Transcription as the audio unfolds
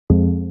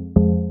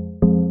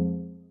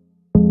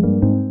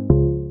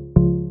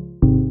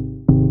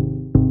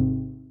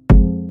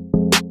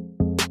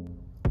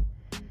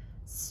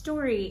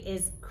story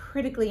is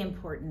critically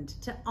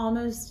important to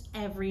almost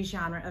every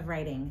genre of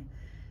writing.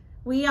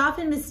 We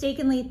often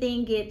mistakenly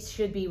think it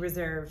should be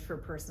reserved for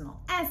personal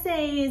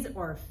essays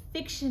or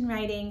fiction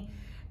writing,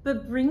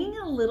 but bringing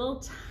a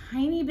little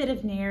tiny bit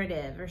of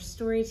narrative or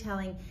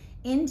storytelling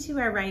into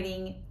our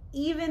writing,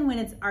 even when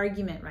it's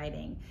argument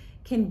writing,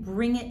 can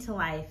bring it to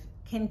life,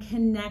 can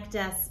connect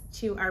us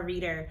to our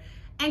reader,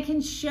 and can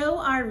show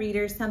our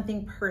reader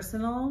something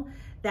personal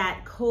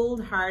that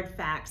cold, hard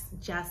facts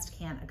just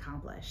can't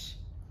accomplish.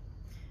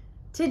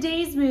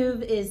 Today's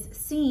move is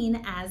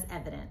seen as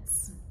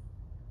evidence.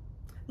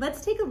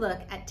 Let's take a look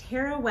at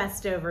Tara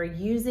Westover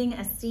using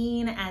a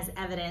scene as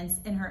evidence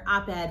in her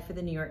op-ed for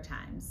the New York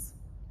Times.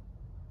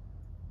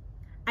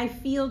 I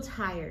feel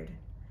tired.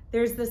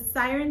 There's the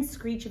siren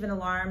screech of an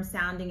alarm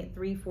sounding at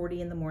 3:40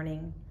 in the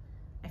morning.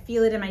 I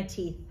feel it in my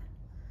teeth.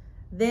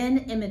 Then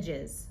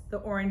images, the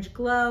orange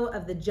glow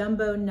of the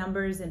jumbo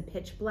numbers in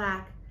pitch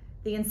black,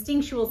 the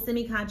instinctual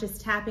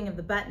semiconscious tapping of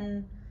the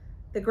button,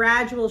 the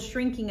gradual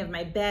shrinking of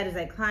my bed as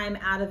I climb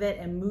out of it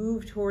and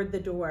move toward the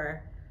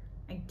door.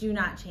 I do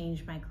not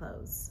change my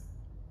clothes.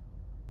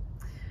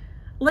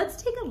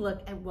 Let's take a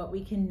look at what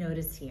we can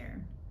notice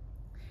here.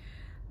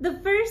 The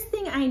first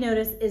thing I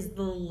notice is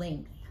the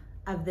length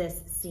of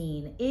this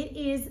scene. It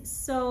is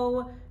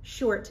so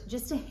short,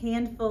 just a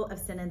handful of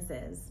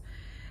sentences.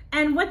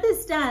 And what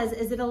this does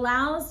is it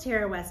allows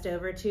Tara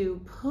Westover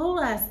to pull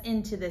us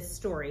into this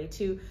story,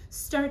 to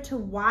start to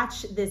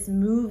watch this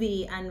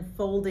movie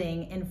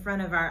unfolding in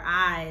front of our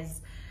eyes.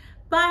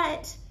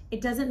 But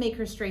it doesn't make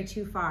her stray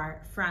too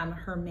far from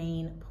her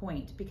main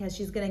point, because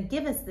she's going to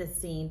give us this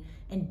scene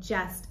in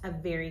just a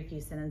very few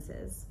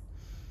sentences.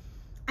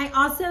 I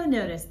also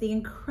noticed the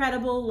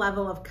incredible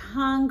level of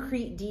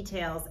concrete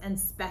details and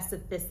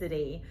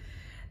specificity.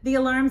 The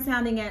alarm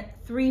sounding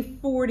at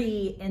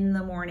 3:40 in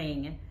the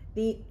morning.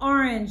 The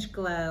orange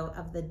glow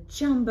of the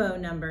jumbo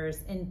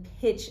numbers in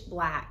pitch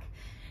black.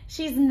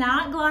 She's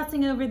not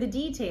glossing over the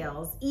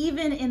details,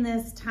 even in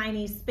this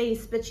tiny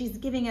space, but she's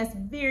giving us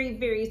very,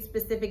 very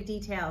specific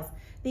details.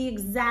 The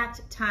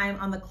exact time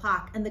on the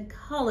clock and the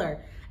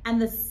color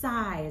and the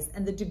size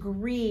and the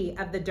degree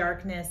of the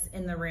darkness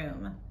in the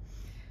room.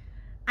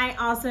 I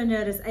also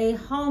notice a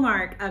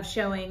hallmark of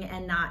showing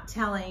and not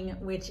telling,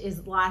 which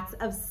is lots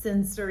of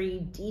sensory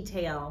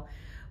detail.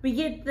 We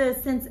get the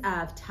sense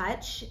of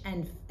touch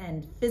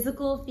and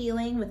physical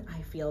feeling with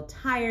I feel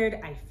tired,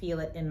 I feel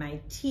it in my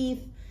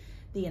teeth,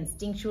 the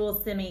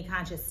instinctual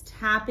semi-conscious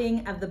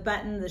tapping of the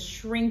button, the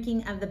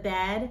shrinking of the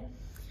bed.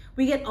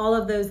 We get all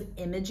of those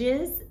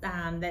images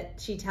that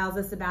she tells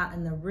us about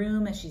in the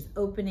room as she's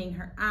opening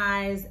her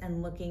eyes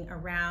and looking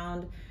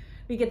around.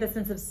 We get the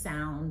sense of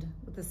sound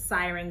with the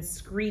siren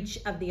screech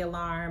of the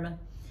alarm.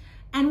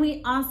 And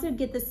we also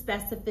get the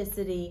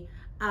specificity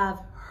of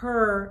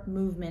her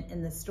movement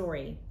in the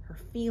story, her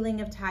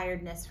feeling of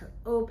tiredness, her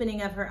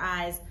opening of her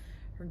eyes,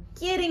 her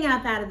getting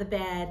up out of the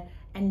bed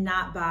and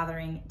not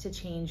bothering to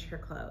change her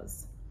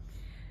clothes.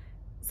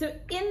 So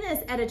in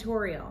this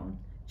editorial,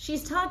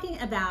 she's talking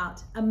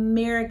about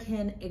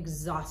American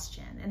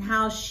exhaustion and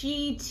how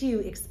she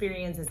too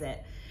experiences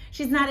it.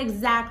 She's not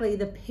exactly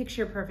the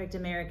picture-perfect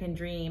American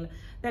dream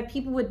that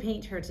people would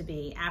paint her to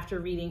be after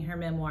reading her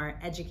memoir,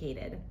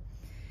 Educated.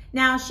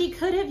 Now, she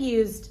could have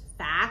used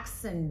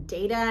facts and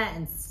data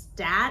and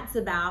stats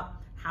about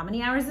how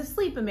many hours of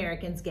sleep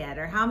Americans get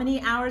or how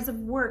many hours of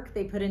work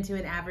they put into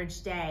an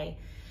average day.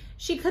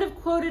 She could have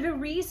quoted a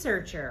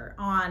researcher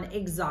on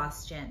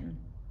exhaustion.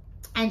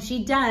 And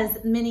she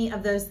does many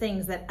of those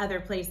things at other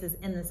places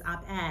in this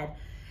op-ed.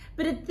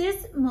 But at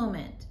this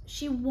moment,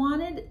 she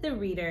wanted the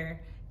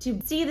reader to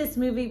see this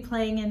movie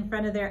playing in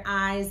front of their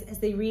eyes as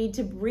they read,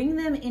 to bring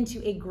them into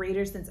a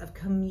greater sense of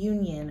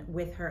communion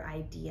with her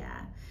idea.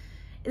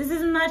 This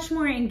is much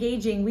more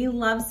engaging. We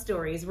love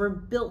stories. We're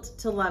built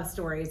to love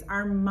stories.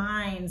 Our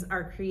minds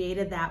are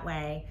created that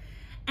way.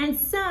 And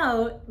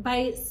so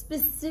by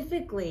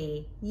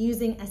specifically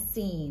using a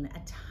scene, a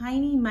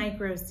tiny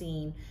micro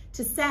scene,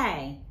 to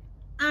say,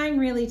 I'm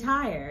really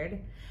tired,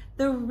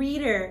 the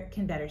reader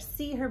can better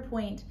see her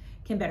point,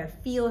 can better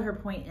feel her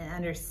point and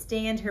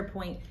understand her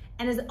point,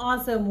 and is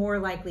also more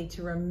likely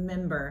to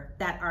remember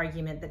that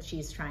argument that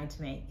she's trying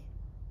to make.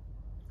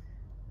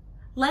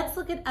 Let's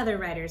look at other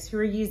writers who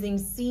are using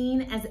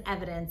scene as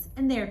evidence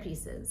in their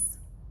pieces.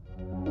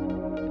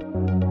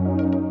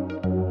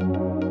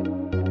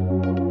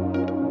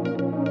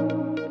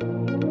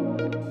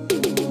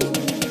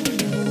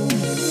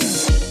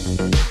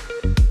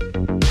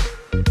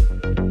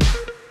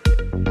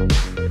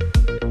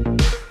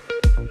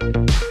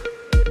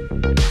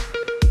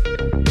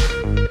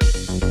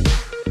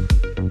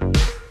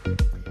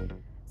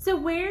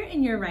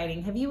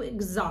 Writing, have you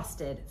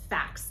exhausted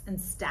facts and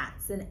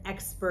stats and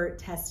expert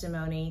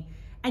testimony,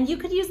 and you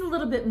could use a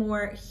little bit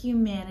more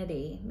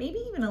humanity, maybe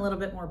even a little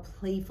bit more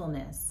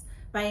playfulness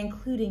by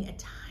including a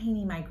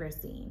tiny micro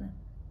scene?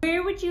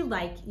 Where would you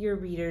like your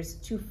readers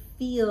to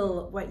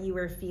feel what you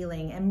are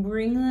feeling and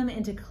bring them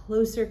into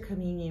closer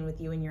communion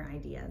with you and your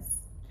ideas?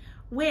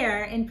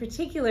 Where, in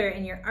particular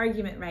in your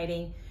argument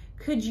writing,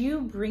 could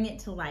you bring it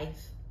to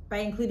life by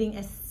including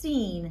a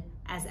scene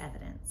as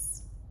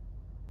evidence.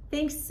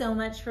 Thanks so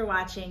much for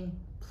watching.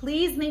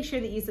 Please make sure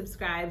that you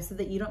subscribe so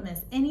that you don't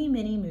miss any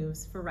mini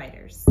moves for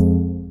writers.